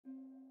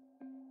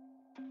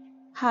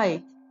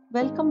Hi,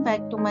 welcome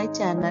back to my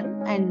channel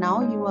and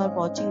now you are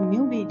watching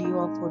new video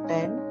of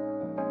hotel.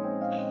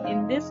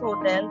 In this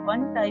hotel,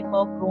 one type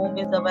of room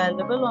is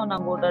available on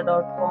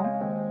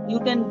agoda.com. You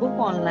can book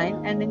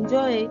online and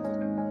enjoy it.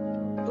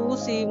 To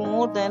see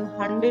more than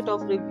 100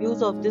 of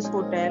reviews of this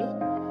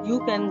hotel, you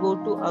can go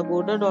to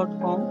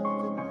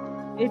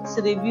agoda.com. Its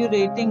review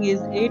rating is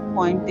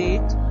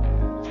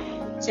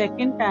 8.8.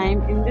 Check-in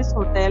time in this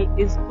hotel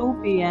is 2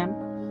 p.m.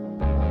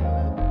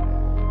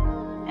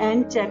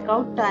 and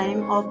checkout time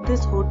of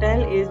this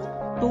hotel is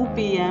 2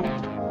 p.m.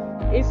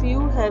 If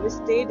you have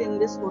stayed in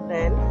this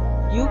hotel,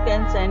 you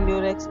can send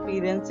your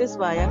experiences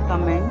via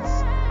comments.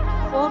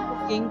 For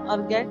booking or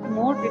get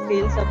more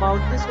details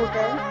about this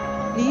hotel,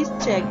 please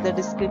check the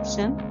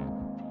description.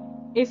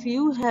 If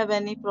you have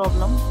any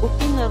problem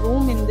booking a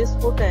room in this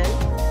hotel,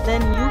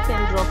 then you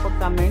can drop a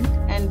comment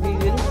and we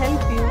will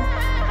help you.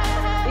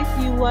 If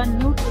you are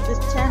new to this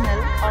channel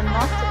or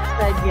not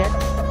subscribed yet,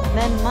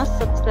 then must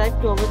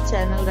subscribe to our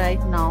channel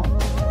right now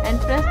and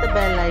press the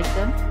bell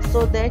icon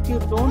so that you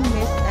don't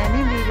miss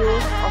any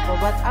videos of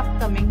our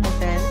upcoming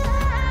hotel.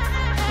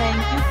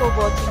 Thank you for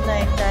watching the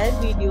entire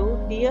video.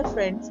 Dear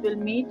friends, we'll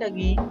meet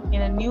again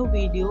in a new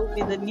video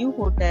with a new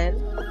hotel.